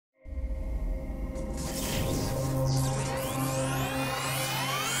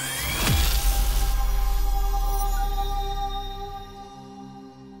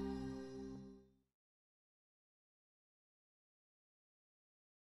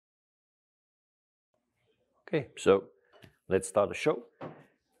Okay, so let's start the show.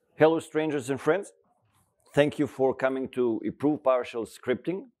 Hello, strangers and friends. Thank you for coming to Improve PowerShell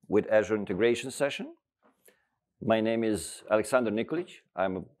Scripting with Azure Integration session. My name is Aleksandar Nikolić.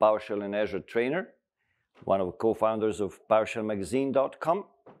 I'm a PowerShell and Azure trainer, one of the co-founders of PowerShellMagazine.com.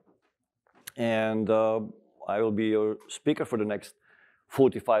 And I will be your speaker for the next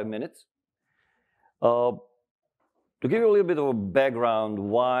 45 minutes. To give you a little bit of a background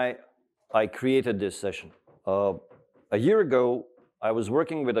why I created this session. A year ago, I was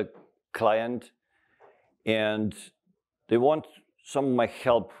working with a client and they want some of my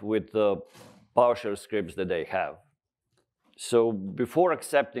help with the PowerShell scripts that they have. So before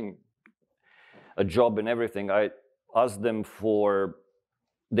accepting a job and everything, I asked them for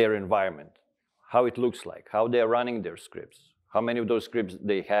their environment, how it looks like, how they're running their scripts, how many of those scripts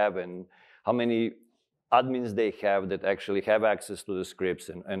they have, and how many admins they have that actually have access to the scripts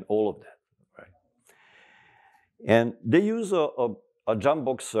and all of that. Right? And they use a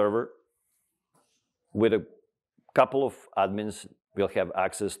Jumpbox server with a couple of admins will have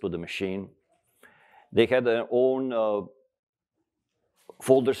access to the machine. They had their own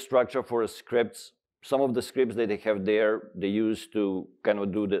folder structure for scripts. Some of the scripts that they have there, they use to kind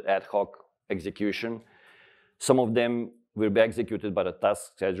of do the ad hoc execution. Some of them will be executed by the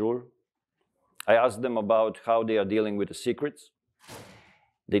task scheduler. I asked them about how they are dealing with the secrets.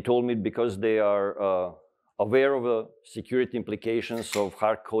 They told me because they are aware of the security implications of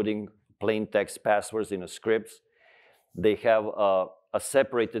hard coding plain text passwords in the scripts. They have a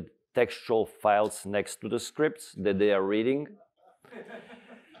separated textual files next to the scripts that they are reading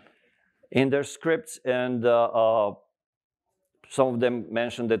in their scripts. And some of them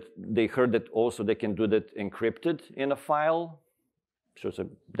mentioned that they heard that also they can do that encrypted in a file. So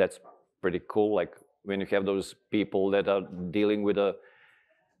that's pretty cool, like when you have those people that are dealing with a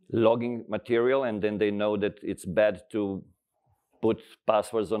logging material and then they know that it's bad to put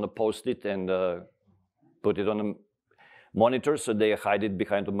passwords on a post-it and put it on a monitor, so they hide it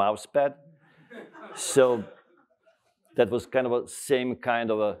behind a mouse pad. So that was kind of a same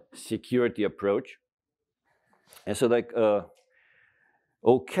kind of a security approach. And so like,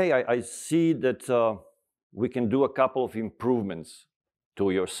 okay, I see that we can do a couple of improvements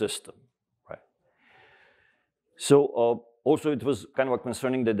to your system. So also it was kind of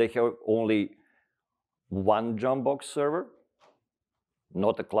concerning that they have only one Jumpbox server,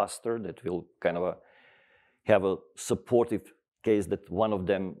 not a cluster that will kind of have a supportive case that one of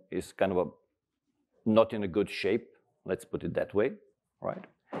them is kind of not in a good shape. Let's put it that way, right?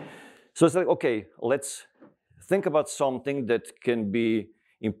 So it's like, okay, let's think about something that can be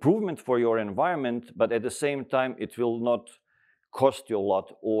improvement for your environment, but at the same time, it will not cost you a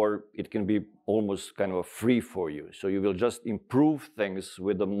lot, or it can be almost kind of free for you. So you will just improve things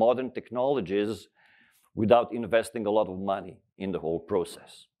with the modern technologies without investing a lot of money in the whole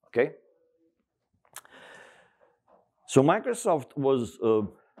process, okay? So Microsoft was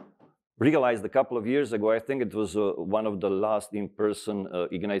realized a couple of years ago, I think it was one of the last in-person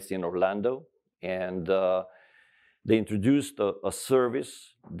Ignites in Orlando, and they introduced a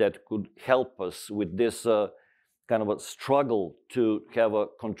service that could help us with this kind of a struggle to have a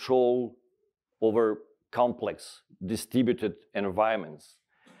control over complex distributed environments.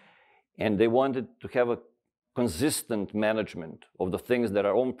 And they wanted to have a consistent management of the things that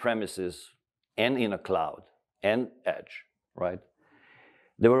are on premises and in a cloud and edge, right?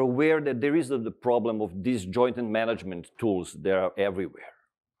 They were aware that there is the problem of disjointed management tools that are everywhere,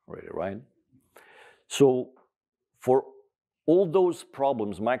 really, right? So for all those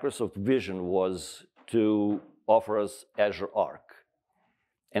problems, Microsoft's vision was to offer us Azure Arc.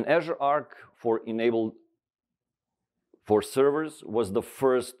 And Azure Arc for servers was the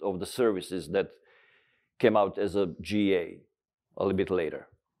first of the services that came out as a GA a little bit later.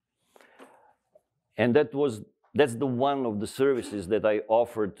 And that's the one of the services that I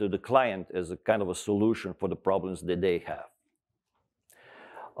offered to the client as a kind of a solution for the problems that they have.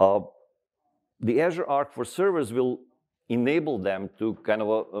 The Azure Arc for servers will enable them to kind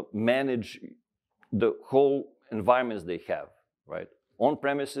of manage the whole environments they have, right?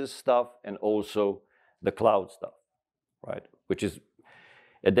 On-premises stuff and also the cloud stuff, right? Which is,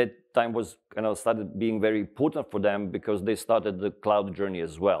 at that time was kind of started being very important for them because they started the cloud journey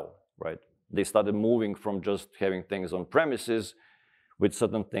as well, right? They started moving from just having things on premises with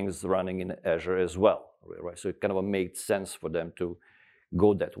certain things running in Azure as well, right? So it kind of made sense for them to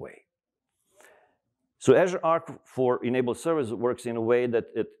go that way. So Azure Arc for enabled servers works in a way that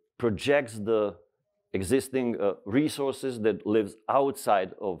it projects the existing resources that lives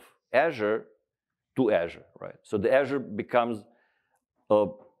outside of Azure to Azure, right? So the Azure becomes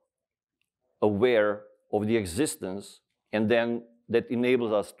aware of the existence, and then that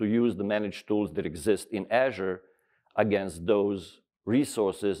enables us to use the managed tools that exist in Azure against those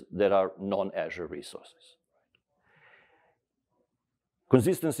resources that are non-Azure resources.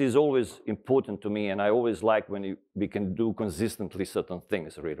 Consistency is always important to me, and I always like when we can do consistently certain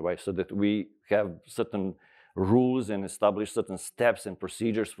things, really, right? So that we have certain rules and establish certain steps and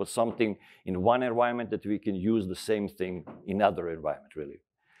procedures for something in one environment that we can use the same thing in other environment, really.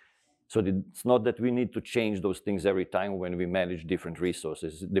 So it's not that we need to change those things every time when we manage different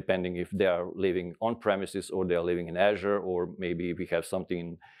resources, depending if they are living on premises or they are living in Azure, or maybe we have something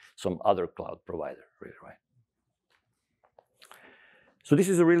in some other cloud provider, really, right? So this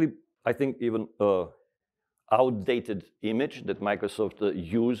is a really, I think, even outdated image that Microsoft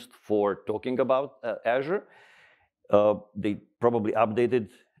used for talking about Azure. They probably updated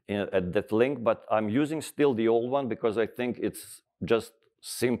at that link, but I'm using still the old one because I think it's just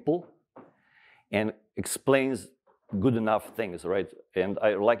simple and explains good enough things, right? And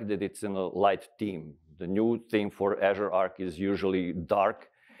I like that it's in a light theme. The new theme for Azure Arc is usually dark,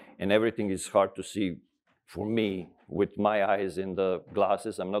 and everything is hard to see for me with my eyes in the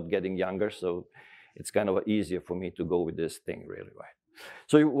glasses. I'm not getting younger, so it's kind of easier for me to go with this thing, really, right?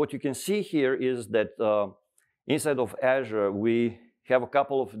 So what you can see here is that inside of Azure, we have a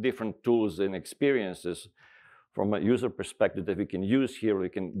couple of different tools and experiences from a user perspective that we can use here. We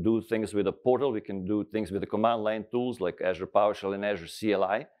can do things with a portal. We can do things with the command line tools like Azure PowerShell and Azure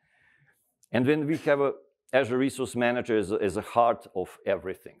CLI. And then we have a Azure Resource Manager as a heart of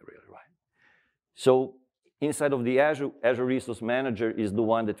everything, really, right? So inside of the Azure Resource Manager is the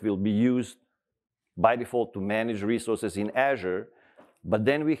one that will be used by default to manage resources in Azure. But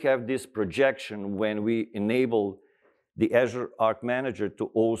then we have this projection when we enable the Azure Arc Manager to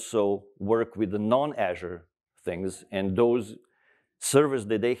also work with the non-Azure things, and those servers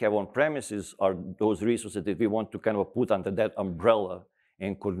that they have on premises are those resources that we want to kind of put under that umbrella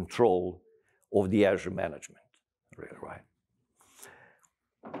and control of the Azure management, really, right?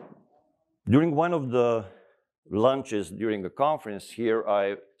 During one of the lunches during a conference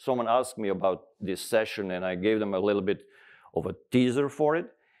here, someone asked me about this session, and I gave them a little bit of a teaser for it.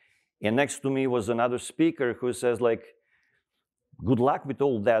 And next to me was another speaker who says, like, good luck with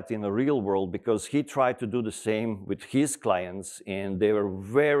all that in the real world, because he tried to do the same with his clients, and they were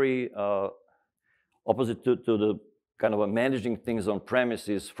very opposite to the kind of managing things on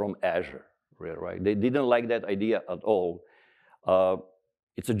premises from Azure, really, right? They didn't like that idea at all.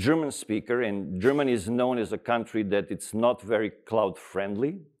 It's a German speaker, and Germany is known as a country that it's not very cloud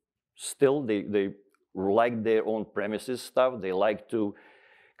friendly. Still, they like their own premises stuff. They like to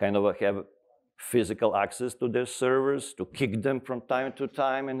kind of have physical access to their servers, to kick them from time to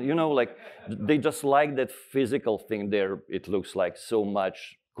time. And, you know, like, they just like that physical thing there, it looks like, so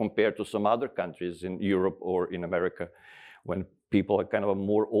much compared to some other countries in Europe or in America, when people are kind of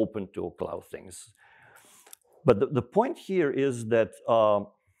more open to cloud things. But the point here is that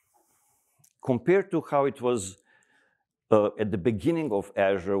compared to how it was at the beginning of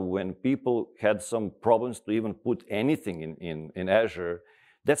Azure, when people had some problems to even put anything in Azure,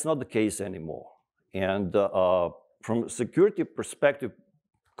 that's not the case anymore. And from a security perspective,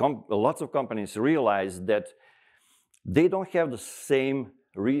 lots of companies realize that they don't have the same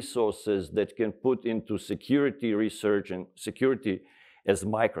resources that can put into security research and security as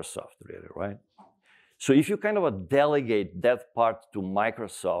Microsoft, really, right? So if you kind of delegate that part to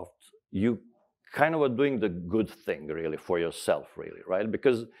Microsoft, you kind of are doing the good thing, really, for yourself, really, right?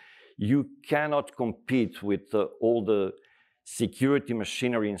 Because you cannot compete with all the security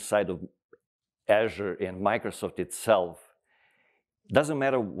machinery inside of Azure and Microsoft itself. Doesn't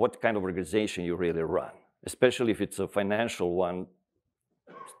matter what kind of organization you really run, especially if it's a financial one.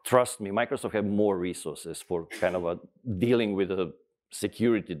 Trust me, Microsoft have more resources for kind of dealing with the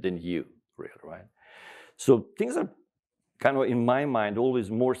security than you, really, right? So things are kind of, in my mind,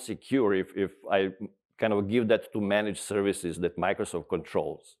 always more secure if I kind of give that to managed services that Microsoft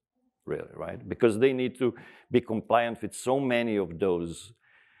controls, really, right? Because they need to be compliant with so many of those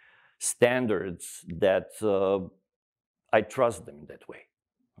standards that I trust them in that way.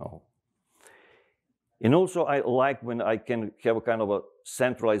 Oh. And also, I like when I can have a kind of a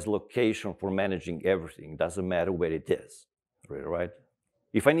centralized location for managing everything. Doesn't matter where it is, really, right?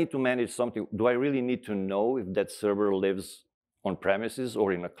 If I need to manage something, do I really need to know if that server lives on premises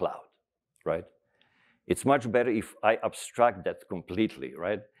or in a cloud, right? It's much better if I abstract that completely,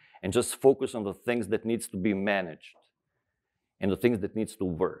 right? And just focus on the things that needs to be managed and the things that needs to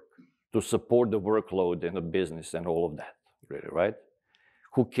work to support the workload and the business and all of that, really, right?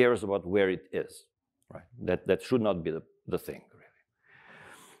 Who cares about where it is, right? That should not be the thing, really.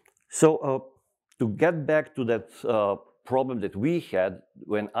 So to get back to that problem that we had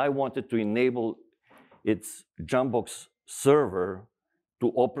when I wanted to enable its Jambox server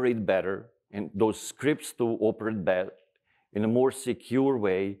to operate better and those scripts to operate better in a more secure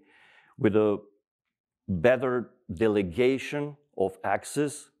way with a better delegation of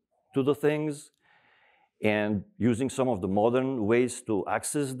access to the things and using some of the modern ways to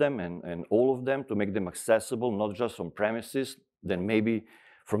access them and all of them to make them accessible, not just on premises, then maybe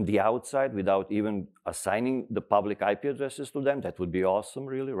from the outside without even assigning the public IP addresses to them. That would be awesome,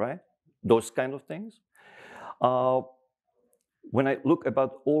 really, right? Those kind of things. When I look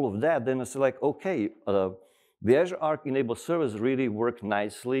about all of that, then it's like, okay, the Azure Arc enabled service really work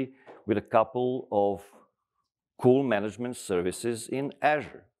nicely with a couple of cool management services in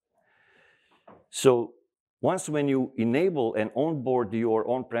Azure. So once when you enable and onboard your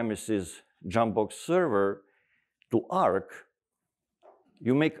on-premises Jambox server to Arc,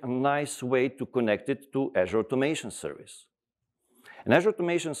 you make a nice way to connect it to Azure Automation Service. And Azure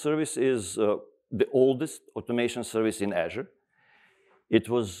Automation Service is the oldest automation service in Azure. It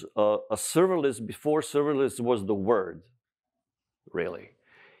was a serverless before serverless was the word, really.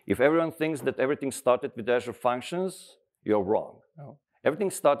 If everyone thinks that everything started with Azure Functions, you're wrong. No. Everything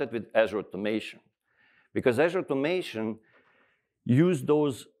started with Azure Automation, because Azure Automation used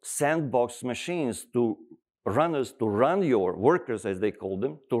those sandbox machines to run your workers, as they call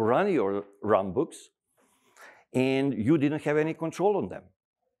them, to run your runbooks, and you didn't have any control on them.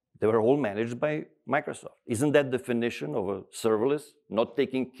 They were all managed by Microsoft. Isn't that the definition of a serverless, not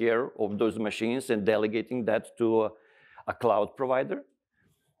taking care of those machines and delegating that to a cloud provider?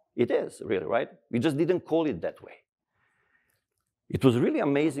 It is, really, right? We just didn't call it that way. It was really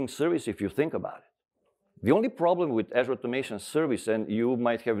amazing service if you think about it. The only problem with Azure Automation Service, and you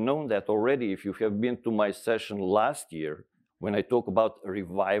might have known that already if you have been to my session last year, when I talk about a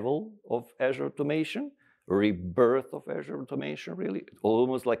revival of Azure Automation, rebirth of Azure Automation, really,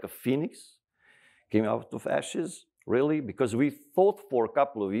 almost like a phoenix came out of ashes, really, because we thought for a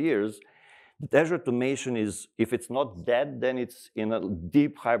couple of years that Azure Automation is, if it's not dead, then it's in a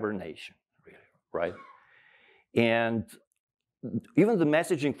deep hibernation, really, right? And even the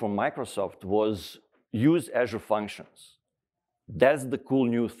messaging from Microsoft was use Azure Functions. That's the cool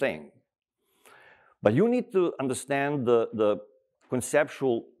new thing. But you need to understand the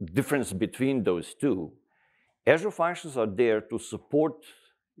conceptual difference between those two. Azure Functions are there to support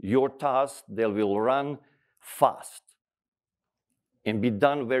your tasks that will run fast and be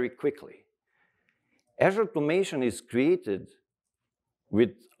done very quickly. Azure Automation is created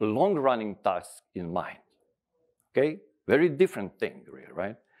with long-running tasks in mind, okay? Very different thing, really,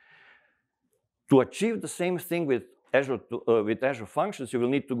 right? To achieve the same thing with Azure Functions, you will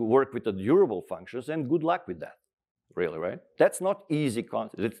need to work with the durable functions, and good luck with that, really, right? That's not easy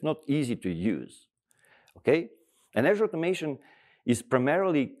concept. It's not easy to use, okay? And Azure Automation is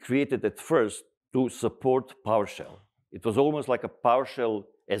primarily created at first to support PowerShell. It was almost like a PowerShell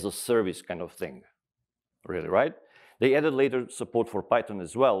as a service kind of thing, really, right? They added later support for Python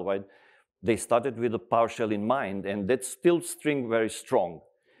as well, right? They started with the PowerShell in mind, and that's still string very strong.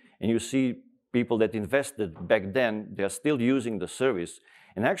 And you see people that invested back then, they're still using the service.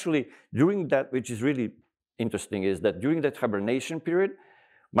 And actually, during that, which is really interesting, is that during that hibernation period,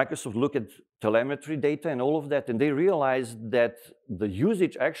 Microsoft looked at telemetry data and all of that, and they realized that the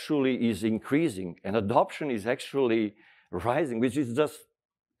usage actually is increasing and adoption is actually rising, which is just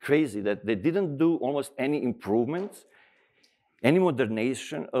crazy that they didn't do almost any improvements, any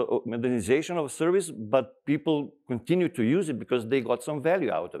modernization of service, but people continue to use it because they got some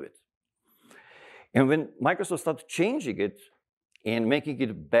value out of it. And when Microsoft started changing it and making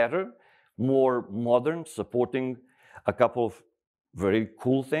it better, more modern, supporting a couple of very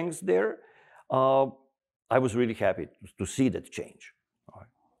cool things there, I was really happy to see that change. All right.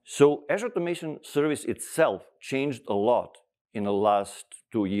 So Azure Automation Service itself changed a lot in the last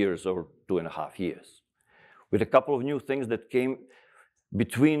 2 years or 2.5 years, with a couple of new things that came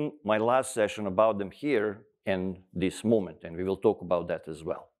between my last session about them here and this moment, and we will talk about that as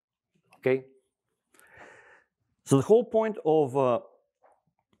well, okay? So the whole point of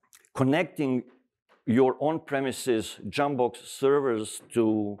connecting your on-premises Jambox servers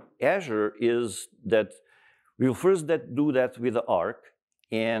to Azure is that we will first do that with the Arc,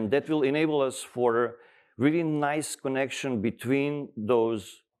 and that will enable us for a really nice connection between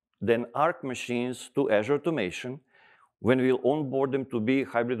those then Arc machines to Azure Automation when we'll onboard them to be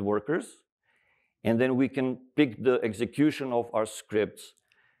hybrid workers, and then we can pick the execution of our scripts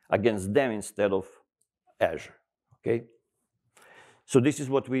against them instead of Azure, okay? So this is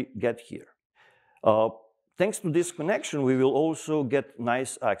what we get here. Thanks to this connection, we will also get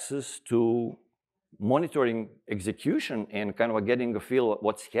nice access to monitoring execution and kind of getting a feel of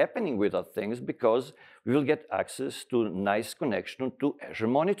what's happening with our things, because we will get access to nice connection to Azure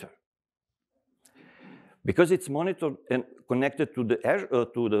Monitor. Because it's monitored and connected to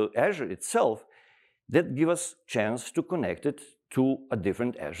the Azure itself, that gives us chance to connect it to a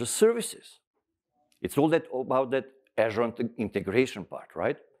different Azure services. It's all that about that Azure integration part,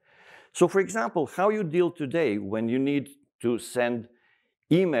 right? So for example, how you deal today when you need to send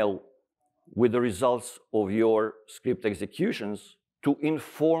email with the results of your script executions to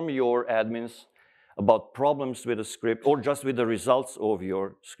inform your admins about problems with the script or just with the results of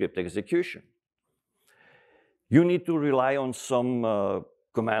your script execution. You need to rely on some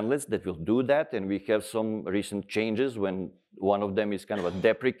commandlets that will do that, and we have some recent changes when one of them is kind of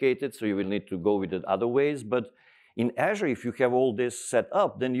deprecated, so you will need to go with it other ways. But in Azure, if you have all this set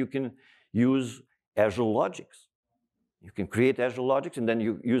up, then you can use Azure logics. You can create Azure logics, and then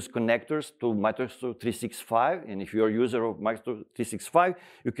you use connectors to Microsoft 365. And if you're a user of Microsoft 365,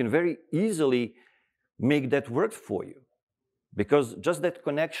 you can very easily make that work for you. Because just that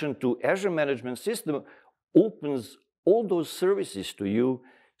connection to Azure Management System opens all those services to you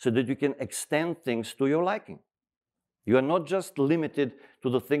so that you can extend things to your liking. You are not just limited to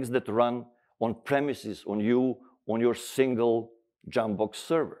the things that run on premises on your single Jambox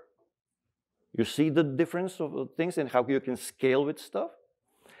server. You see the difference of things and how you can scale with stuff?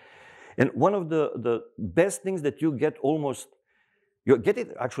 And one of the best things that you get you get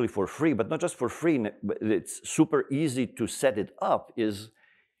it actually for free, but not just for free, but it's super easy to set it up, is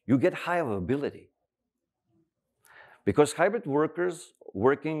you get high availability. Because hybrid workers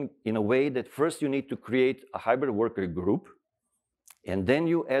working in a way that first you need to create a hybrid worker group, and then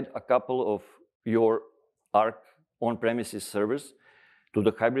you add a couple of your Arc on-premises servers to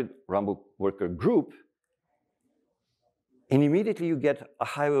the hybrid Rambo worker group, and immediately you get a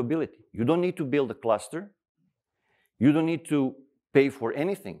high availability. You don't need to build a cluster. You don't need to pay for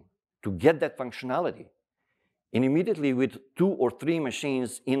anything to get that functionality. And immediately with 2 or 3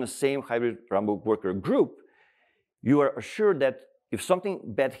 machines in the same hybrid Rambo worker group, you are assured that if something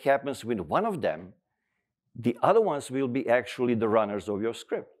bad happens with one of them, the other ones will be actually the runners of your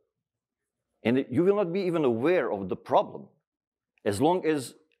script. And you will not be even aware of the problem as long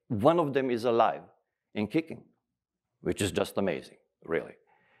as one of them is alive and kicking, which is just amazing, really.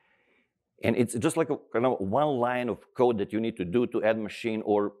 And it's just like a kind of one line of code that you need to do to add machine,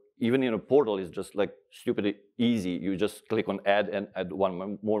 or even in a portal is just like stupidly easy. You just click on add and add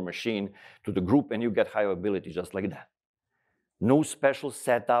one more machine to the group and you get high availability just like that. No special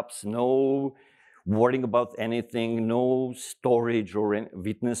setups, no worrying about anything, no storage or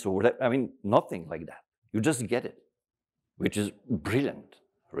witness or whatever. I mean, nothing like that. You just get it, which is brilliant,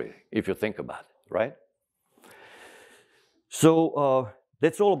 really, if you think about it, right? So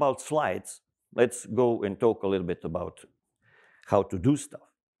that's all about slides. Let's go and talk a little bit about how to do stuff.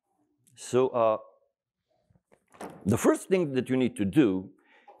 So the first thing that you need to do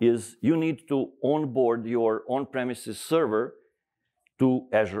is you need to onboard your on-premises server to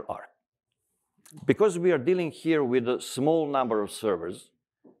Azure Arc. Because we are dealing here with a small number of servers,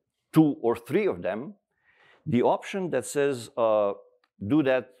 2 or 3 of them, the option that says do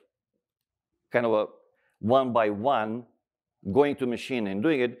that kind of a one by one, going to machine and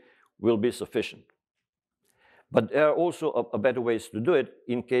doing it, will be sufficient. But there are also a better ways to do it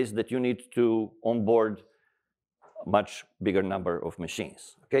in case that you need to onboard a much bigger number of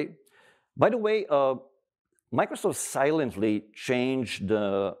machines, okay? By the way, Microsoft silently changed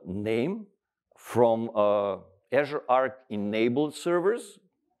the name from Azure Arc enabled servers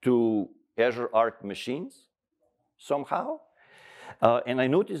to Azure Arc machines somehow. And I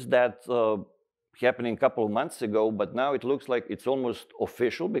noticed that happening a couple of months ago, but now it looks like it's almost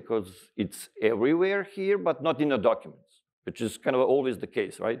official because it's everywhere here, but not in the documents, which is kind of always the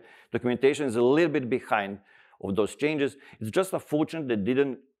case, right? Documentation is a little bit behind of those changes. It's just unfortunate they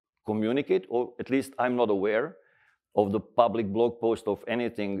didn't communicate, or at least I'm not aware of the public blog post of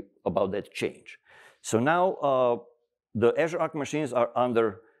anything about that change. So now the Azure Arc machines are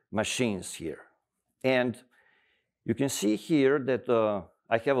under machines here. And you can see here that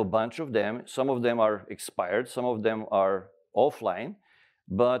I have a bunch of them. Some of them are expired, some of them are offline,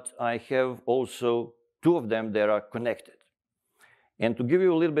 but I have also 2 of them that are connected. And to give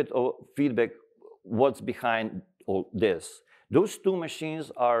you a little bit of feedback, what's behind all this, those 2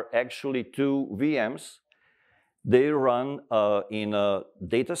 machines are actually 2 VMs. They run in a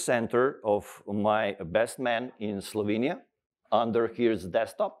data center of my best man in Slovenia under his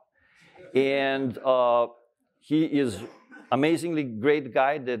desktop. And he is amazingly great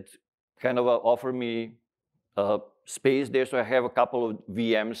guy that kind of offered me space there. So I have a couple of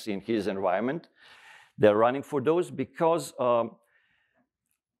VMs in his environment. they're running for those because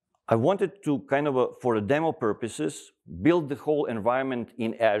I wanted to kind of, for the demo purposes, build the whole environment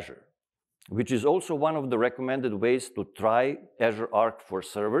in Azure, which is also one of the recommended ways to try Azure Arc for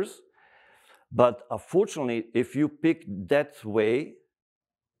servers. But unfortunately, if you pick that way,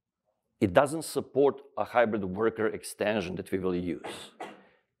 it doesn't support a hybrid worker extension that we will use.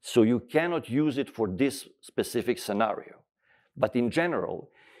 So you cannot use it for this specific scenario. But in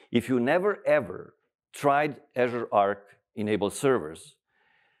general, if you never ever tried Azure Arc enabled servers,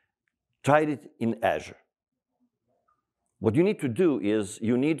 tried it in Azure, what you need to do is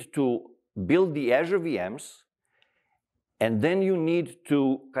you need to build the Azure VMs, and then you need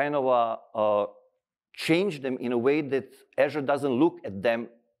to kind of change them in a way that Azure doesn't look at them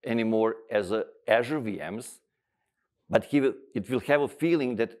anymore as Azure VMs, but it will have a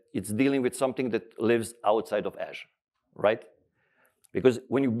feeling that it's dealing with something that lives outside of Azure, right? Because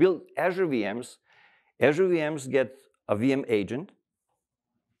when you build Azure VMs get a VM agent,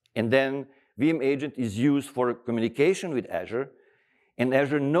 and then VM agent is used for communication with Azure, and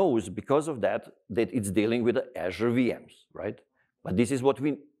Azure knows because of that it's dealing with the Azure VMs, right? But this is what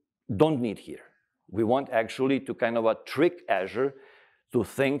we don't need here. We want actually to kind of trick Azure to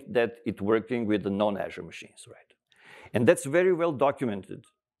think that it's working with the non-Azure machines, right? And that's very well documented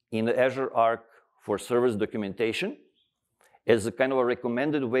in the Azure Arc for Servers documentation as a kind of a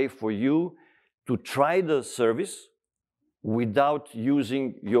recommended way for you to try the service without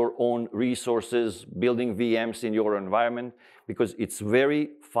using your own resources, building VMs in your environment, because it's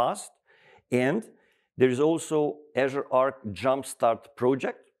very fast. And there is also Azure Arc Jumpstart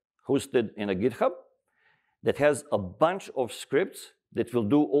project hosted in a GitHub that has a bunch of scripts that will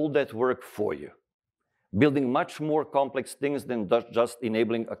do all that work for you, building much more complex things than just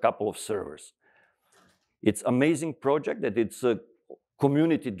enabling a couple of servers. It's an amazing project that it's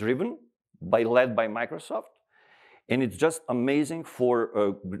community-driven, led by Microsoft, and it's just amazing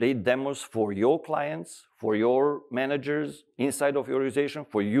for great demos for your clients, for your managers inside of your organization,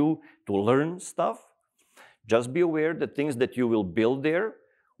 for you to learn stuff. Just be aware that things that you will build there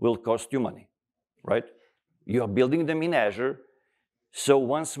will cost you money, right? You are building them in Azure, so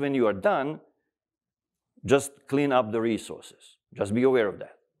once when you are done, just clean up the resources. Just be aware of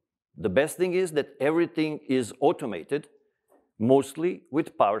that. The best thing is that everything is automated, mostly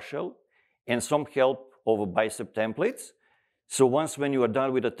with PowerShell and some help of bicep templates. So once when you are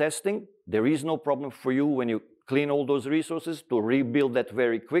done with the testing, there is no problem for you when you clean all those resources to rebuild that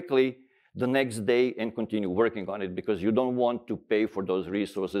very quickly the next day and continue working on it, because you don't want to pay for those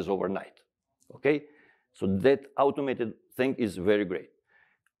resources overnight, okay? So that automated thing is very great.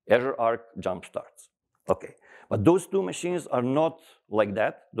 Azure Arc Jumpstarts. Okay, but those two machines are not like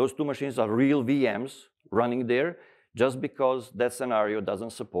that. Those two machines are real VMs running there, just because that scenario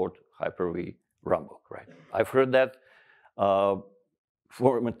doesn't support Hyper-V runbook, right? I've heard that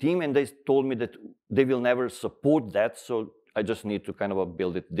from a team, and they told me that they will never support that, so I just need to kind of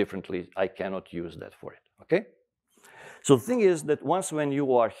build it differently. I cannot use that for it, okay? So the thing is that once when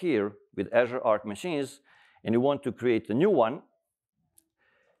you are here with Azure Arc machines and you want to create a new one,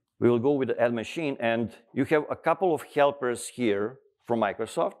 we will go with the add machine, and you have a couple of helpers here from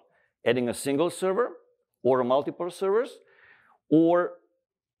Microsoft, adding a single server or multiple servers, or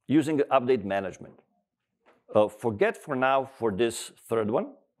using the update management. Forget for now for this third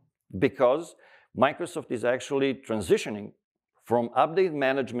one, because Microsoft is actually transitioning from update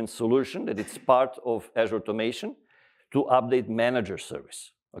management solution that it's part of Azure Automation to update manager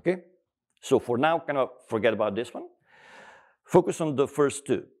service, okay? So for now, kind of forget about this one. Focus on the first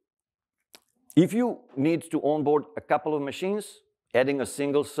two. If you need to onboard a couple of machines, adding a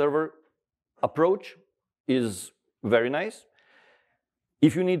single server approach is very nice.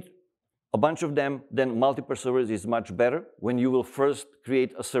 If you need a bunch of them, then multiple servers is much better when you will first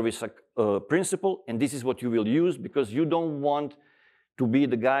create a service principal, and this is what you will use, because you don't want to be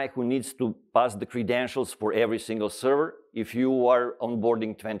the guy who needs to pass the credentials for every single server if you are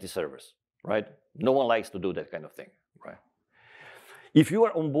onboarding 20 servers, right? No one likes to do that kind of thing, right? If you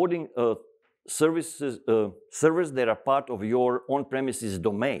are onboarding servers that are part of your on-premises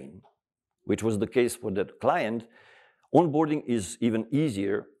domain, which was the case for that client, onboarding is even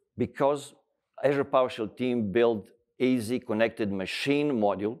easier because Azure PowerShell team built AZ connected machine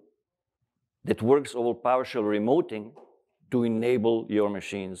module that works over PowerShell remoting to enable your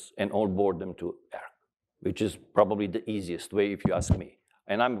machines and onboard them to Arc, which is probably the easiest way if you ask me.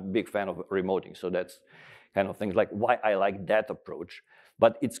 And I'm a big fan of remoting, so that's kind of things like why I like that approach.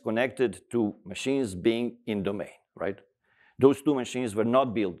 But it's connected to machines being in domain, right? Those two machines were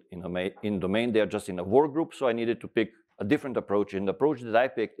not built in domain, they are just in a work group, so I needed to pick a different approach. And the approach that I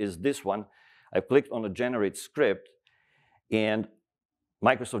picked is this one. I clicked on the generate script, and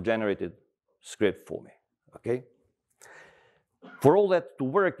Microsoft generated script for me, okay? For all that to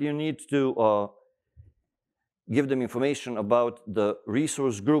work, you need to give them information about the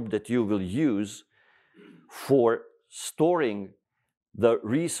resource group that you will use for storing the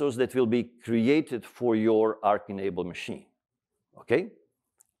resource that will be created for your Arc-enabled machine, okay?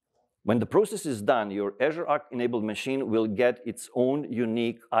 When the process is done, your Azure Arc-enabled machine will get its own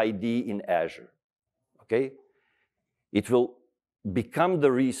unique ID in Azure, okay? It will become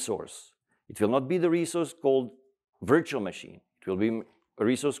the resource. It will not be the resource called virtual machine. It will be a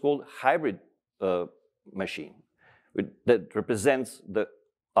resource called hybrid machine that represents the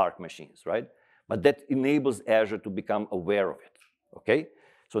Arc machines, right? But that enables Azure to become aware of it, okay?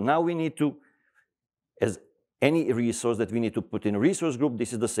 So now we need to, as any resource that we need to put in a resource group,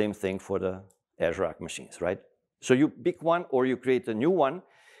 this is the same thing for the Azure Arc machines, right? So you pick one or you create a new one,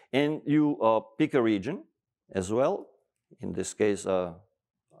 and you pick a region as well. In this case,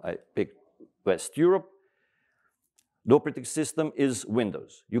 I picked West Europe. The operating system is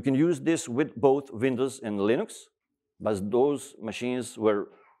Windows. You can use this with both Windows and Linux, but those machines were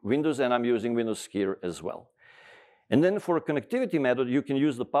Windows, and I'm using Windows here as well. And then for a connectivity method, you can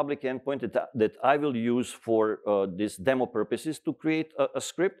use the public endpoint that I will use for these demo purposes to create a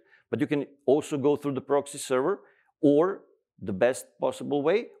script, but you can also go through the proxy server, or the best possible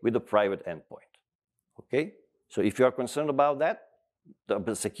way with a private endpoint, okay? So if you are concerned about that,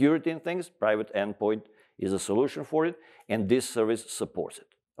 the security and things, private endpoint is a solution for it, and this service supports it,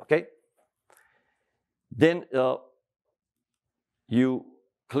 okay? Then you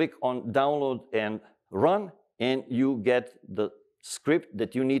click on download and run, and you get the script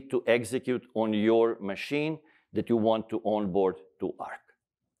that you need to execute on your machine that you want to onboard to Arc,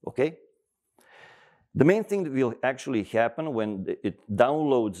 okay? The main thing that will actually happen when it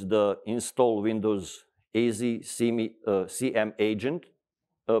downloads the install Windows AZ CM agent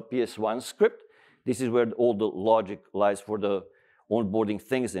PS1 script, this is where all the logic lies for the onboarding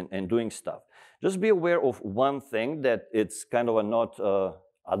things and doing stuff. Just be aware of one thing, that it's kind of not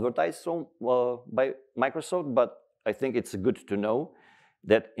advertised by Microsoft, but I think it's good to know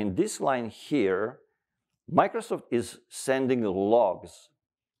that in this line here, Microsoft is sending logs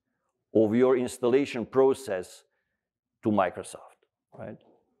of your installation process to Microsoft, right?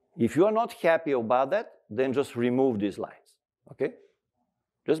 If you are not happy about that, then just remove these lines, okay?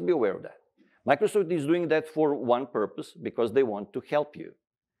 Just be aware of that. Microsoft is doing that for one purpose, because they want to help you.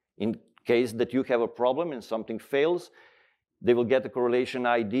 In case that you have a problem and something fails, they will get a correlation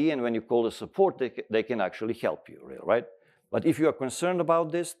ID, and when you call the support, they can actually help you, right? But if you are concerned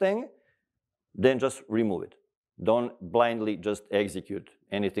about this thing, then just remove it. Don't blindly just execute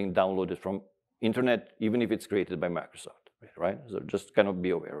anything downloaded from internet, even if it's created by Microsoft, right? So just kind of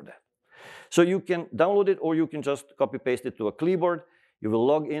be aware of that. So you can download it, or you can just copy paste it to a clipboard. You will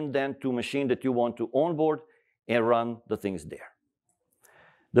log in then to a machine that you want to onboard and run the things there.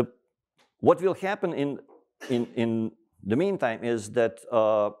 What will happen in the meantime is that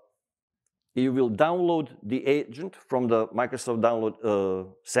you will download the agent from the Microsoft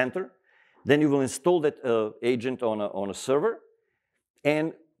Download Center. Then you will install that agent on a server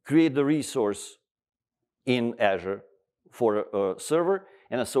and create the resource in Azure for a server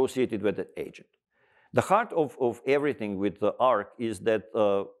and associate it with that agent. The heart of everything with the Arc is that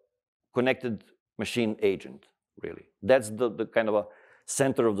connected machine agent, really. That's the kind of a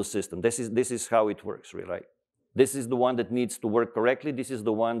center of the system. This is how it works, really, right? This is the one that needs to work correctly. This is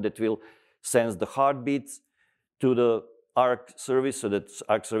the one that will sense the heartbeats to the Arc service, so that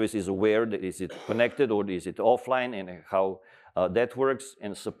Arc service is aware that is it connected or is it offline, and how that works,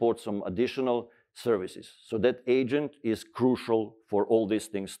 and support some additional services. So that agent is crucial for all these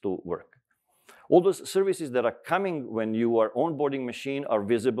things to work. All those services that are coming when you are onboarding machine are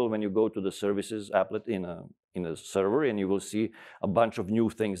visible when you go to the services applet in a server, and you will see a bunch of new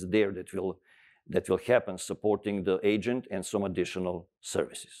things there that will happen, supporting the agent and some additional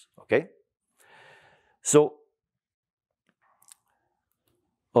services, okay? So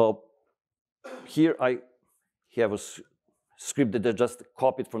here I have a script that I just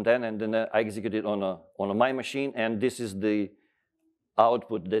copied from that, and then I execute it on my machine, and this is the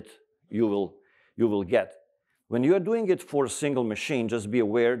output that you will get. When you are doing it for a single machine, just be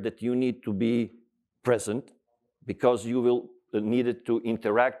aware that you need to be present, because you will need it to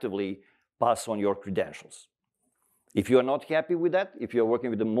interactively pass on your credentials. If you are not happy with that, if you are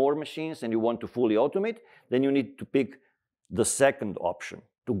working with more machines and you want to fully automate, then you need to pick the second option,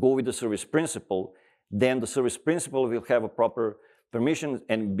 to go with the service principal. Then the service principal will have a proper permission,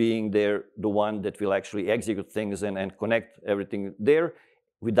 and being there the one that will actually execute things and connect everything there.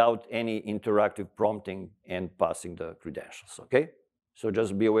 without any interactive prompting and passing the credentials, okay? So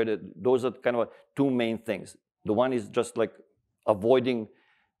just be aware that those are kind of two main things. The one is just like avoiding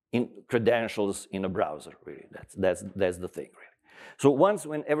credentials in a browser, really. That's the thing, really. So once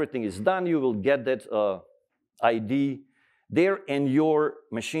when everything is done, you will get that ID there, and your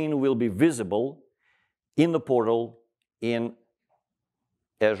machine will be visible in the portal in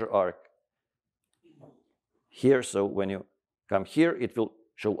Azure Arc here. So when you come here, it will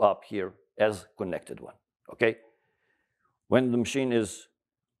show up here as connected one, okay? When the machine is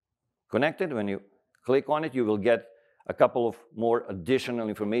connected, when you click on it, you will get a couple of more additional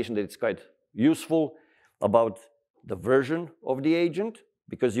information that is quite useful about the version of the agent,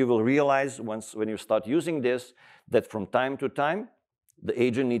 because you will realize when you start using this that from time to time, the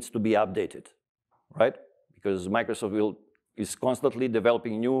agent needs to be updated, right? Because Microsoft is constantly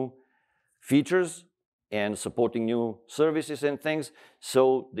developing new features and supporting new services and things,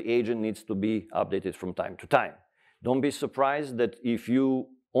 so the agent needs to be updated from time to time. Don't be surprised that if you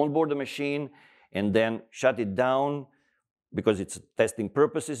onboard the machine and then shut it down because it's testing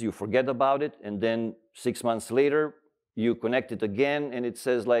purposes, you forget about it, and then 6 months later, you connect it again, and it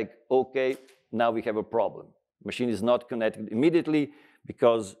says like, okay, now we have a problem. Machine is not connected immediately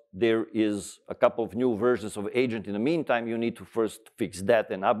because there is a couple of new versions of agent. In the meantime, you need to first fix that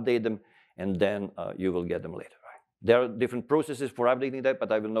and update them, and then you will get them later. Right? There are different processes for updating that,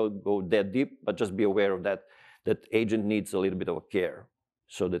 but I will not go that deep, but just be aware of that, that agent needs a little bit of care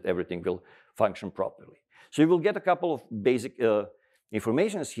so that everything will function properly. So you will get a couple of basic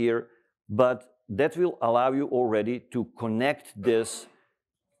informations here, but that will allow you already to connect this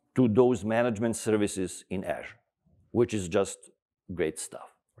to those management services in Azure, which is just great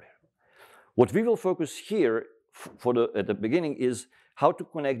stuff. What we will focus here at the beginning is how to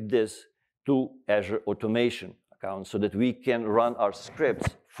connect this to Azure Automation account so that we can run our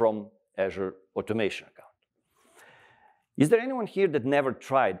scripts from Azure Automation account. Is there anyone here that never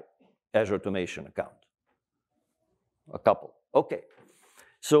tried Azure Automation account? A couple. Okay.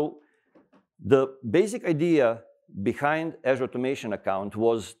 So the basic idea behind Azure Automation account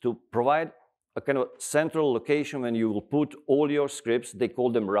was to provide a kind of central location when you will put all your scripts. They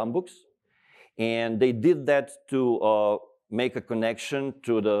call them runbooks. And they did that to make a connection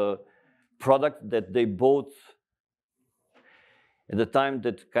to the product that they both, at the time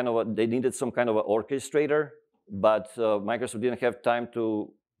that they needed some kind of an orchestrator, but Microsoft didn't have time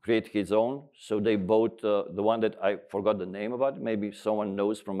to create his own. So they bought the one that I forgot the name about. Maybe someone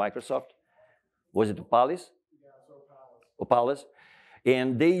knows from Microsoft. Was it Opalis? Yeah, it's Opalis. Opalis.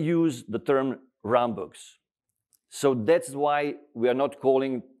 And they use the term runbooks. So that's why we are not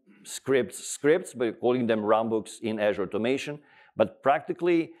calling scripts, but we're calling them runbooks in Azure Automation. But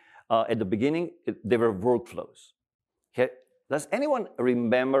practically, at the beginning, they were workflows. Okay. Does anyone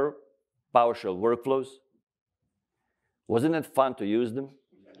remember PowerShell workflows? Wasn't it fun to use them?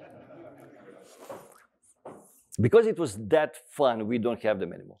 Because it was that fun, we don't have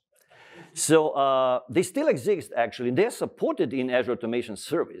them anymore. So they still exist, actually. They're supported in Azure Automation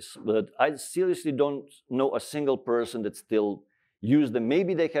Service, but I seriously don't know a single person that still uses them.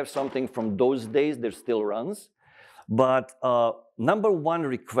 Maybe they have something from those days that still runs. But number one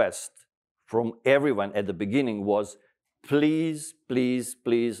request from everyone at the beginning was, please, please,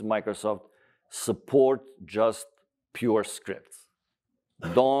 please, Microsoft, support just pure scripts.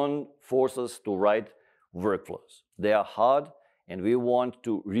 Don't force us to write workflows. They are hard, and we want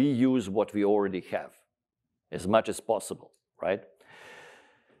to reuse what we already have as much as possible, right?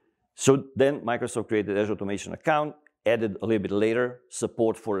 So then Microsoft created Azure Automation account, added a little bit later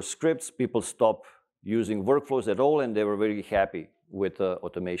support for scripts. People stopped using workflows at all, and they were very happy with the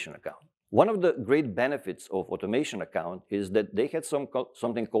Automation account. One of the great benefits of Automation account is that they had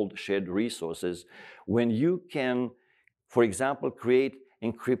something called shared resources, when you can, for example, create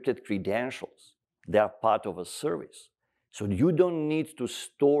encrypted credentials. They are part of a service. So you don't need to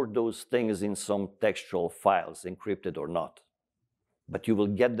store those things in some textual files, encrypted or not. But you will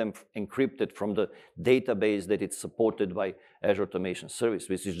get them encrypted from the database that it's supported by Azure Automation Service,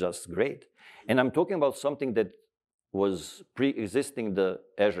 which is just great. And I'm talking about something that was pre-existing the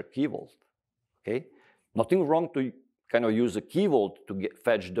Azure Key Vault, okay? Nothing wrong to kind of use a Key Vault to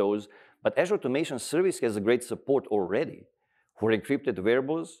fetch those, but Azure Automation Service has a great support already for encrypted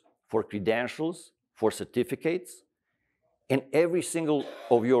variables, for credentials, for certificates, and every single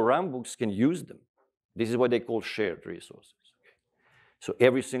of your runbooks can use them. This is what they call shared resources. So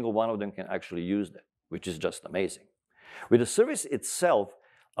every single one of them can actually use that, which is just amazing. With the service itself,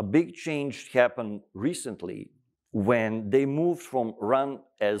 a big change happened recently when they moved from run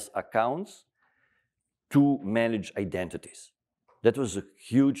as accounts to manage identities. That was a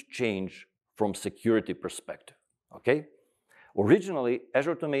huge change from security perspective, okay? Originally,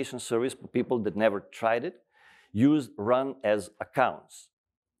 Azure Automation Service, for people that never tried it, run as accounts,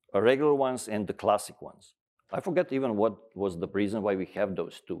 regular ones and the classic ones. I forget even what was the reason why we have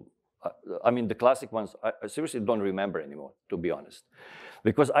those two. I mean, the classic ones, I seriously don't remember anymore, to be honest.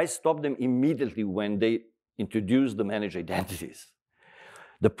 Because I stopped them immediately when they introduced the managed identities.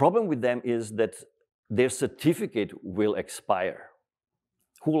 The problem with them is that their certificate will expire.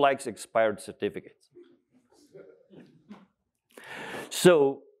 Who likes expired certificates?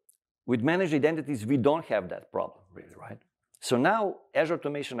 So with managed identities, we don't have that problem, really, right? So now Azure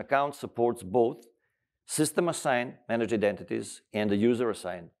Automation Account supports both system-assigned managed identities and the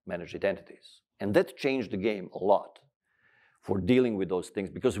user-assigned managed identities. And that changed the game a lot for dealing with those things,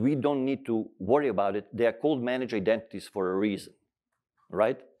 because we don't need to worry about it. They are called managed identities for a reason,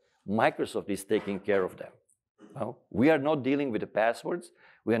 right? Microsoft is taking care of them. Well, we are not dealing with the passwords.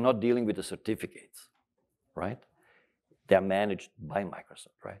 We are not dealing with the certificates, right? They are managed by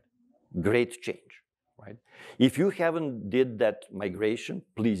Microsoft, right? Great change, right? If you haven't did that migration,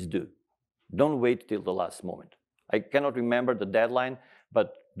 please do. Don't wait till the last moment. I cannot remember the deadline,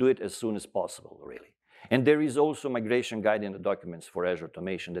 but do it as soon as possible, really. And there is also a migration guide in the documents for Azure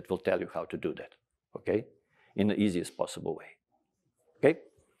Automation that will tell you how to do that, okay? In the easiest possible way, okay?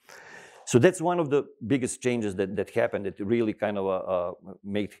 So that's one of the biggest changes that happened that really kind of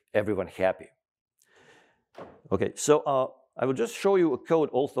made everyone happy. Okay, so I will just show you a code,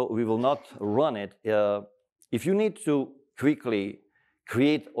 although we will not run it. If you need to quickly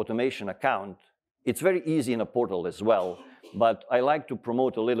create automation account, it's very easy in a portal as well, but I like to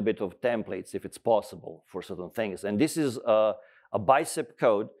promote a little bit of templates if it's possible for certain things. And this is a bicep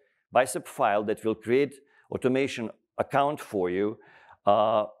code, bicep file that will create automation account for you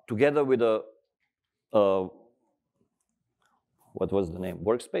together with a, what was the name,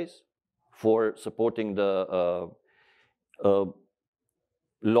 workspace for supporting the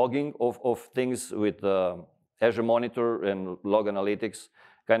logging of things with Azure Monitor and log analytics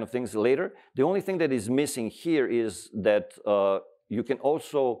kind of things later. The only thing that is missing here is that you can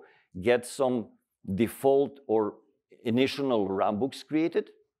also get some default or initial runbooks created.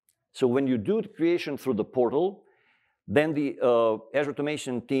 So when you do the creation through the portal, then the Azure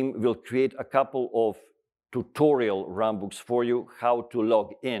Automation team will create a couple of tutorial runbooks for you how to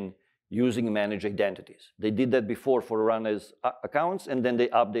log in using managed identities. They did that before for run as accounts, and then they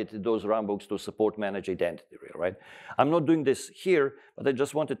updated those runbooks to support managed identity, right? I'm not doing this here, but I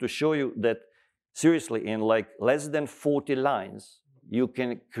just wanted to show you that seriously, in like less than 40 lines, you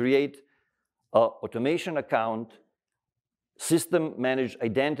can create an automation account, system managed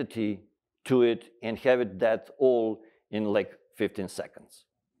identity to it, and have it that all in like 15 seconds,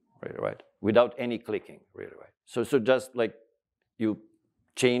 really, right? Without any clicking, really, right? So just like you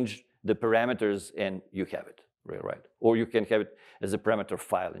change the parameters and you have it, really, right? Or you can have it as a parameter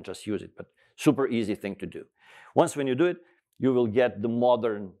file and just use it, but super easy thing to do. Once when you do it, you will get the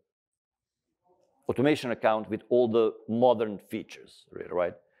modern automation account with all the modern features, really,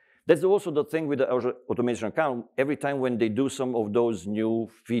 right? That's also the thing with the Azure Automation account. Every time when they do some of those new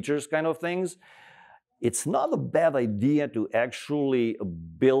features kind of things, it's not a bad idea to actually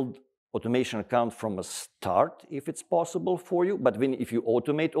build automation account from a start if it's possible for you. But if you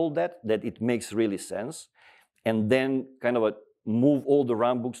automate all that it makes really sense. And then kind of move all the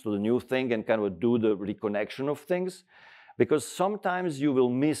runbooks to the new thing and kind of do the reconnection of things. Because sometimes you will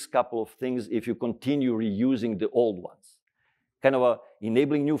miss a couple of things if you continue reusing the old ones. Kind of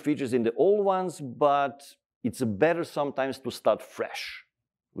enabling new features in the old ones, but it's better sometimes to start fresh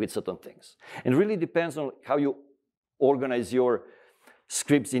with certain things. And really depends on how you organize your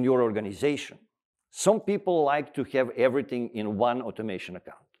scripts in your organization. Some people like to have everything in one automation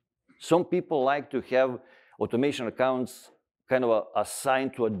account. Some people like to have automation accounts kind of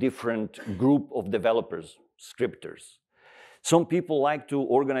assigned to a different group of developers, scripters. Some people like to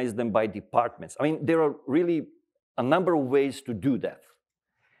organize them by departments. I mean, there are really a number of ways to do that.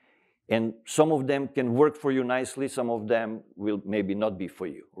 And some of them can work for you nicely, some of them will maybe not be for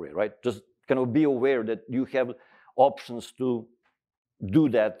you, right? Just kind of be aware that you have options to do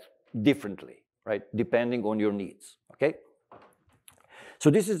that differently, right? Depending on your needs, okay? So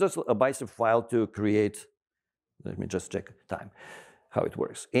this is just a bicep file to create, let me just check time, how it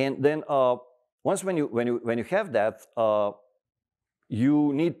works. And then once when you have that,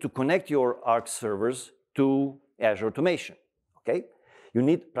 you need to connect your Arc servers to Azure Automation, okay? You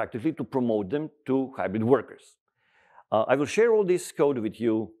need practically to promote them to hybrid workers. I will share all this code with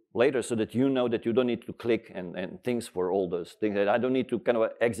you later so that you know that you don't need to click and things for all those things. I don't need to kind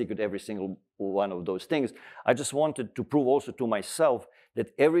of execute every single one of those things. I just wanted to prove also to myself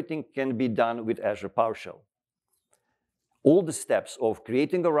that everything can be done with Azure PowerShell. All the steps of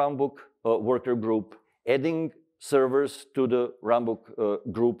creating a runbook worker group, adding servers to the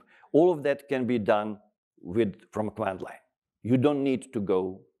runbook group, all of that can be done from a command line. You don't need to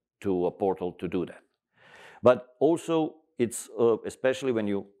go to a portal to do that. But also, it's especially when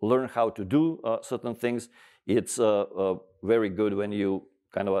you learn how to do certain things, it's very good when you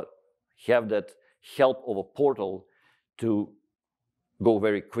kind of have that help of a portal to go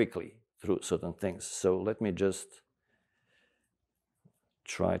very quickly through certain things. So let me just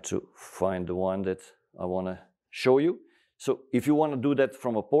try to find the one that I want to show you. So if you want to do that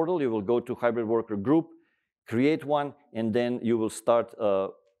from a portal, you will go to hybrid worker group, create one, and then you will start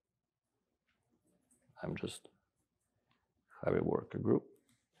hybrid worker group.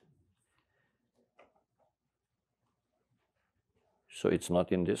 So it's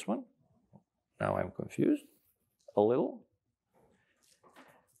not in this one. Now I'm confused a little.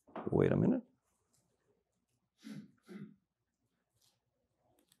 Wait a minute.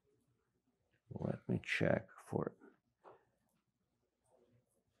 Let me check for it.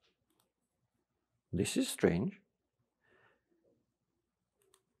 This is strange.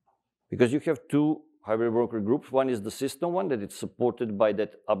 Because you have two hybrid worker groups. One is the system one that is supported by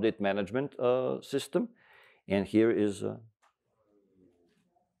that update management system. And here is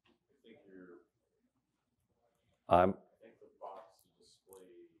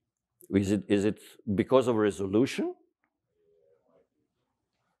is it because of resolution?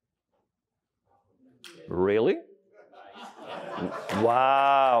 Really?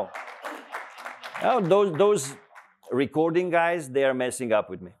 Wow. Oh, those recording guys, they are messing up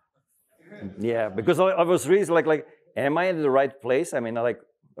with me. Yeah, because I was really like, am I in the right place? I mean, I'm like,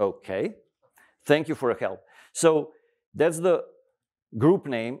 okay, thank you for your help. So that's the group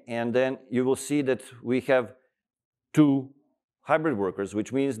name, and then you will see that we have two hybrid workers,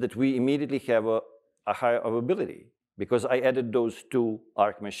 which means that we immediately have a higher availability because I added those two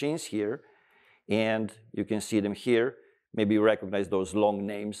Arc machines here, and you can see them here. Maybe you recognize those long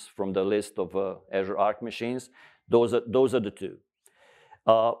names from the list of Azure Arc machines. Those are the two.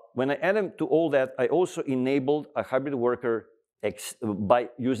 When I add them to all that, I also enabled a hybrid worker by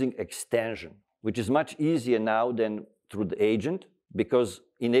using extension, which is much easier now than through the agent, because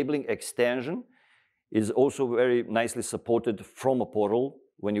enabling extension is also very nicely supported from a portal.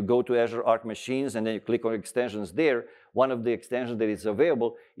 When you go to Azure Arc machines and then you click on extensions there, one of the extensions that is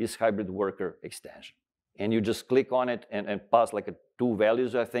available is hybrid worker extension. And you just click on it and pass like two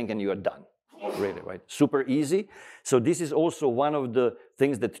values, I think, and you are done. Really, right? Super easy. So this is also one of the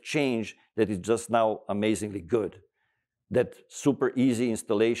things that change that is just now amazingly good. That super easy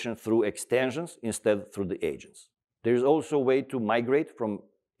installation through extensions instead through the agents. There's also a way to migrate from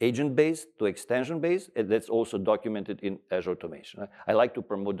agent-based to extension-based, and that's also documented in Azure Automation. I like to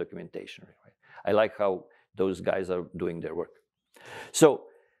promote documentation. Right? I like how those guys are doing their work. So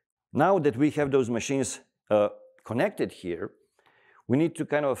now that we have those machines connected here, we need to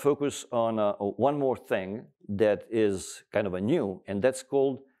kind of focus on one more thing that is kind of a new, and that's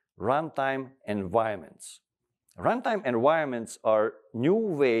called runtime environments. Runtime environments are a new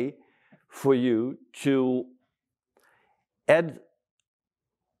way for you to add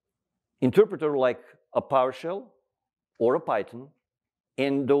interpreter like a PowerShell or a Python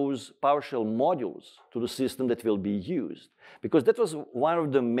and those PowerShell modules to the system that will be used. Because that was one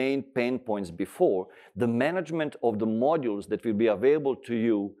of the main pain points before, the management of the modules that will be available to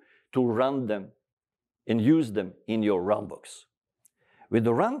you to run them and use them in your runbooks. With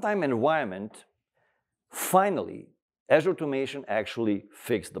the runtime environment, finally, Azure Automation actually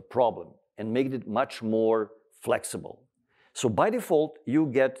fixed the problem and made it much more flexible. So by default, you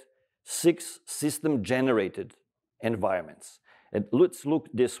get 6 system-generated environments. And let's look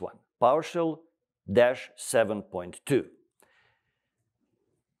at this one, PowerShell-7.2.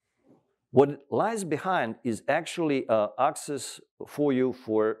 What lies behind is actually access for you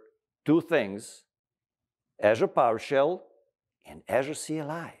for 2 things, Azure PowerShell and Azure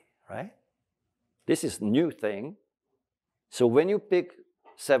CLI, right? This is a new thing. So when you pick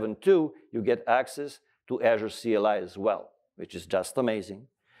 7.2, you get access to Azure CLI as well, which is just amazing.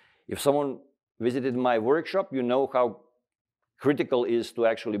 If someone visited my workshop, you know how critical it is to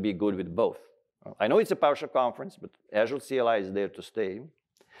actually be good with both. I know it's a PowerShell conference, but Azure CLI is there to stay.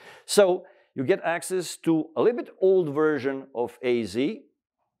 So you get access to a little bit old version of AZ.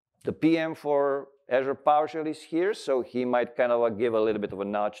 The PM for Azure PowerShell is here, so he might kind of give a little bit of a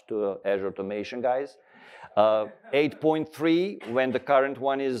nudge to Azure Automation guys. 8.3 when the current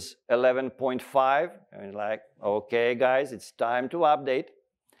one is 11.5. And like, okay, guys, it's time to update.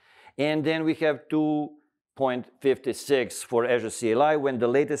 And then we have 2.56 for Azure CLI when the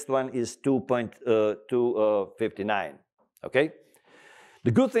latest one is 2.59, okay?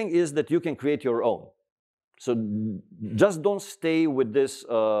 The good thing is that you can create your own. So just don't stay with this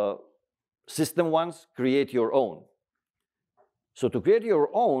system ones, create your own. So to create your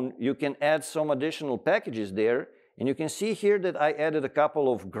own, you can add some additional packages there, and you can see here that I added a couple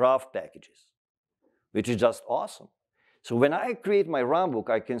of graph packages, which is just awesome. So when I create my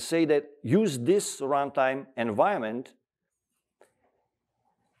runbook, I can say that use this runtime environment,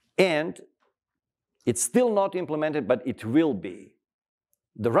 and it's still not implemented, but it will be.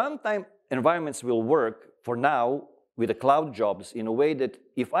 The runtime environments will work for now with the cloud jobs in a way that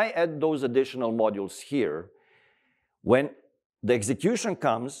if I add those additional modules here, when the execution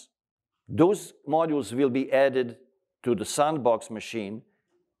comes, those modules will be added to the sandbox machine,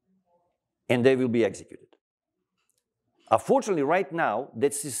 and they will be executed. Unfortunately, right now,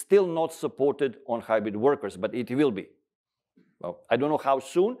 this is still not supported on hybrid workers, but it will be. Well, I don't know how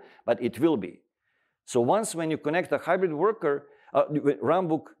soon, but it will be. So once when you connect a hybrid worker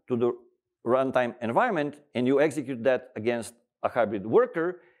runbook to the runtime environment and you execute that against a hybrid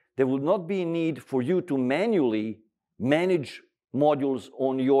worker, there will not be a need for you to manually manage modules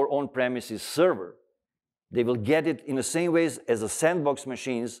on your on-premises server. They will get it in the same ways as the sandbox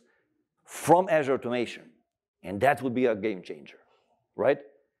machines from Azure Automation. And that would be a game changer, right?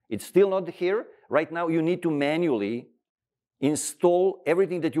 It's still not here. Right now, you need to manually install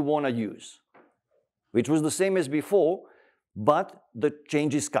everything that you want to use, which was the same as before, but the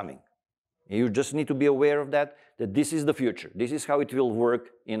change is coming. You just need to be aware of that this is the future. This is how it will work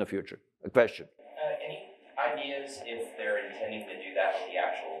in the future. A question? Any ideas if they're intending to do that with the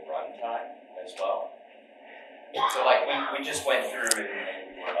actual runtime as well? So like we just went through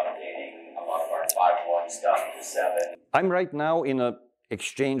and we're updating a lot of our 5.1 stuff to 7. I'm right now in an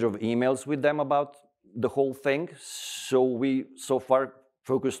exchange of emails with them about the whole thing. So we so far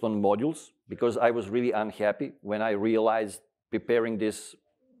focused on modules because I was really unhappy when I realized preparing this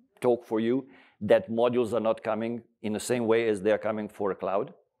talk for you that modules are not coming in the same way as they are coming for a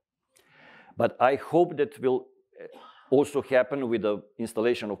cloud. But I hope that will also happen with the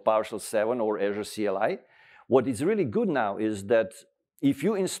installation of PowerShell 7 or Azure CLI. What is really good now is that if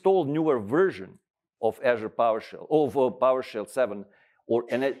you install newer version of Azure PowerShell, of PowerShell 7 or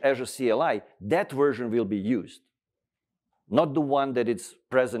an Azure CLI, that version will be used. Not the one that is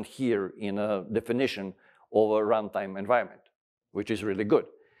present here in a definition of a runtime environment, which is really good.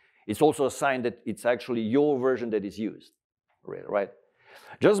 It's also a sign that it's actually your version that is used, right?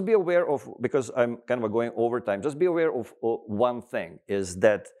 Just be aware of, because I'm kind of going over time, just be aware of one thing, is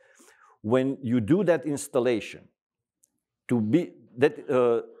that when you do that installation,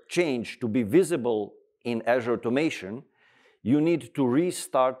 change to be visible in Azure Automation, you need to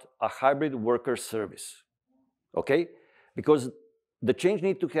restart a hybrid worker service, okay? Because the change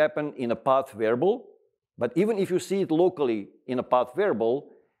needs to happen in a path variable, but even if you see it locally in a path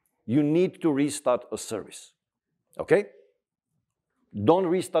variable, you need to restart a service, okay? Don't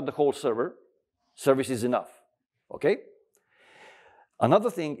restart the whole server. Service is enough, okay?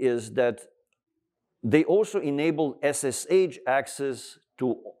 Another thing is that they also enable SSH access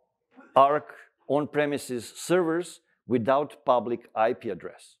to Arc on-premises servers without public IP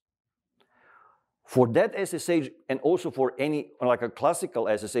address. For that SSH, and also for any, like a classical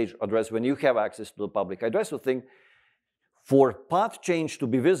SSH address, when you have access to the public address thing, for path change to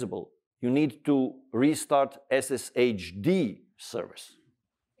be visible, you need to restart SSHD service.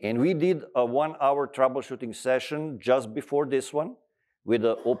 And we did a 1-hour troubleshooting session just before this one with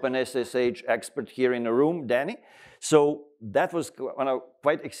the OpenSSH expert here in the room, Danny. So that was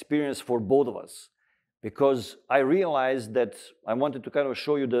quite experience for both of us, because I realized that I wanted to kind of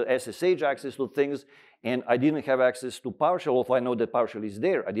show you the SSH access to things, and I didn't have access to PowerShell, although I know that PowerShell is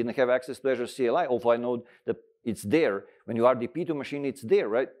there. I didn't have access to Azure CLI, although I know that it's there. When you RDP to machine, it's there,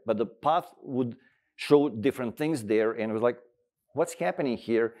 right? But the path would show different things there, and it was like, what's happening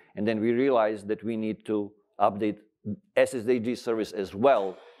here? And then we realized that we need to update SSHD service as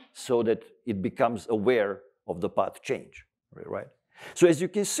well so that it becomes aware of the path change, right? So as you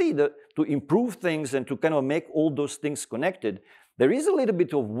can see, to improve things and to kind of make all those things connected, there is a little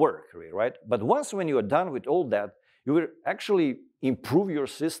bit of work, right? But once when you are done with all that, you will actually improve your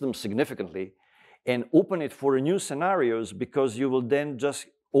system significantly and open it for new scenarios, because you will then just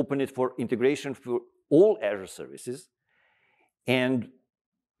open it for integration for all Azure services. And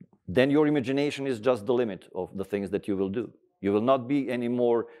then your imagination is just the limit of the things that you will do. You will not be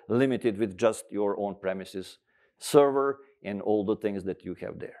anymore limited with just your own premises server and all the things that you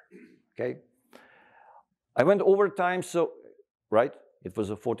have there, okay? I went over time, so, right? It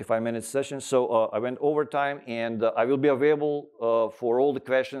was a 45-minute session, so I went over time, and I will be available for all the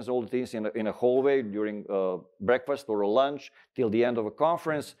questions, all the things in a hallway during breakfast or a lunch till the end of a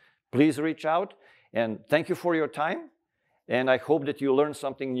conference. Please reach out, and thank you for your time, and I hope that you learned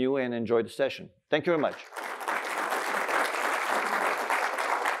something new and enjoyed the session. Thank you very much.